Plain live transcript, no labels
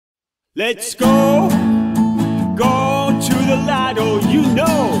Let's go, go to the Lido, you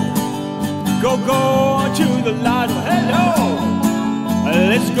know. Go, go to the Lido, hello.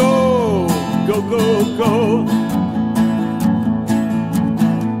 Let's go, go, go, go.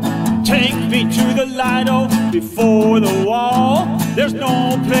 Take me to the Lido before the wall. There's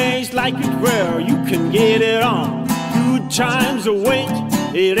no place like it where you can get it on. Good times await,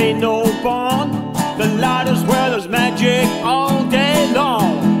 it ain't no bond. The Lido's where there's magic all day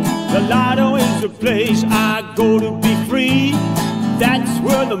long. The Lido is the place I go to be free. That's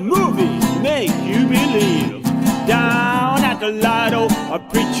where the movies make you believe. Down at the Lido, a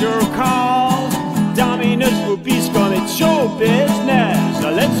preacher calls. Dominus will be skull, it's show business. Now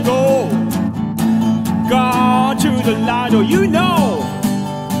let's go. Go to the Lido, you know.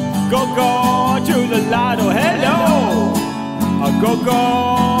 Go, go to the Lido, hello. Go,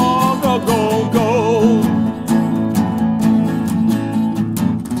 go, go, go, go.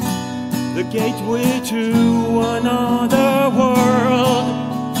 The gateway to another world.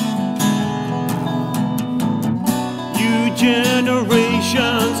 New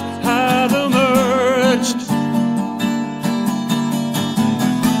generations have emerged.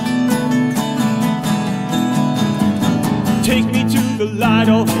 Take me to the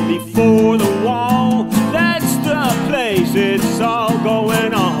Lido before the wall. That's the place, it's all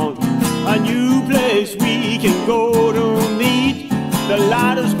going on. A new place we can go to meet. The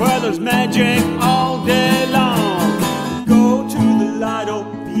Lido's where there's magic all day long. Go to the Lido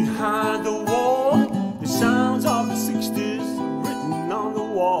behind the wall. The sounds of the 60s written on the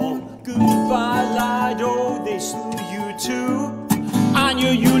wall. Goodbye Lido, they slew you too. I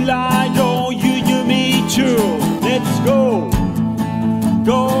knew you Lido, you knew me too. Let's go,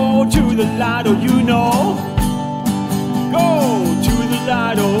 go to the Lido, you know. Go to the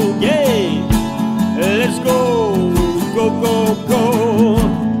Lido, yeah. Let's go, go, go, go.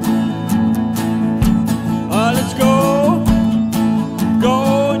 Let's go, go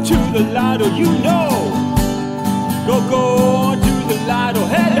to the Lido, you know.